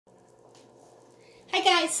Hi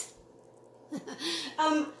guys.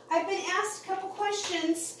 I've been asked a couple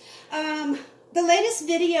questions. The latest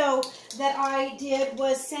video that I did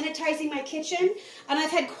was sanitizing my kitchen, and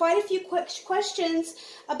I've had quite a few questions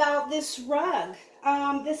about this rug.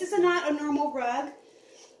 This is not a normal rug.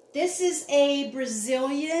 This is a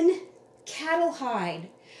Brazilian cattle hide.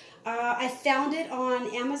 I found it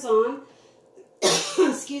on Amazon.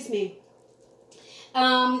 Excuse me.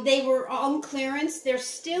 They were on clearance. They're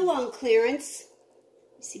still on clearance.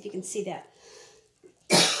 Let's see if you can see that.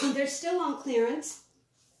 They're still on clearance.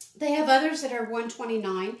 They have others that are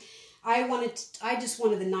 $129. I just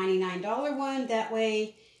wanted the $99 one. That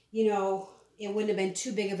way, you know, it wouldn't have been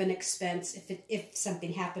too big of an expense if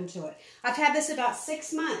something happened to it. I've had this about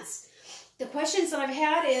 6 months. The questions that I've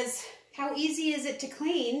had is, how easy is it to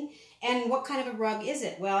clean, and what kind of a rug is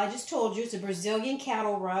it? Well, I just told you it's a Brazilian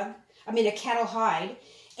cattle rug. I mean, a cattle hide.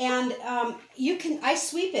 And I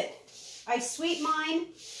sweep it. I sweep mine.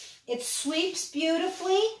 It sweeps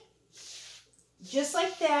beautifully. Just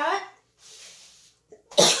like that.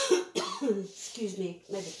 Excuse me,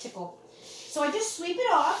 made a tickle. So I just sweep it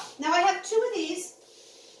off. Now I have 2 of these.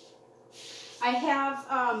 I have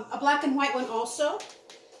a black and white one also.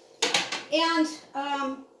 And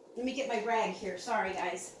let me get my rag here. Sorry,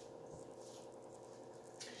 guys.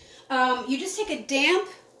 You just take a damp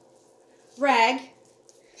rag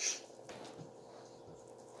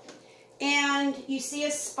and you see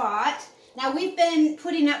a spot. Now we've been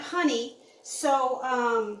putting up honey,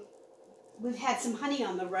 so we've had some honey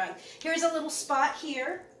on the rug. Here's a little spot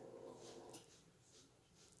here,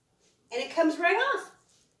 and it comes right off.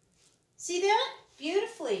 See that?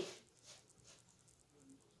 Beautifully.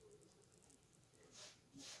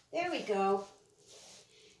 There we go.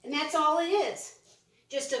 And that's all it is.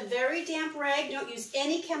 Just a very damp rag. Don't use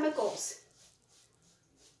any chemicals.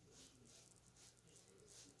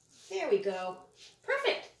 There we go.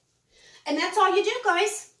 Perfect. And that's all you do,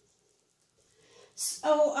 guys.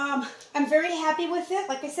 So I'm very happy with it.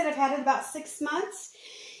 Like I said, I've had it about 6 months.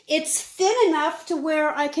 It's thin enough to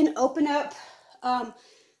where I can open up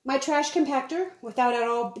my trash compactor without it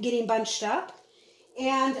all getting bunched up.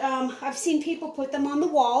 And I've seen people put them on the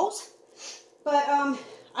walls. But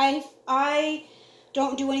I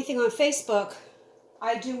don't do anything on Facebook.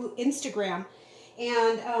 I do Instagram.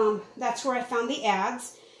 And that's where I found the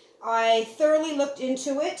ads. I thoroughly looked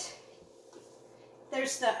into it.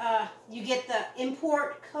 There's the, you get the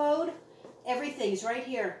import code. Everything's right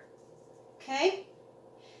here. Okay?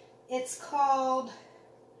 It's called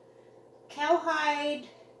cowhide.com.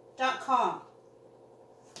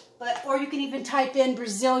 Or you can even type in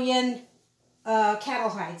Brazilian cattle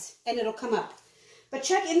hides and it'll come up. But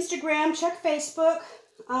check Instagram, check Facebook.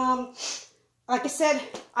 Like I said,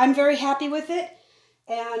 I'm very happy with it.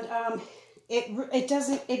 And it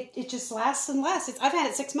just lasts and lasts. I've had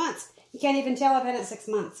it 6 months. You can't even tell I've had it 6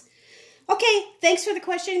 months. Okay, thanks for the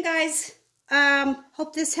question, guys.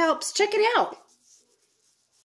 Hope this helps. Check it out.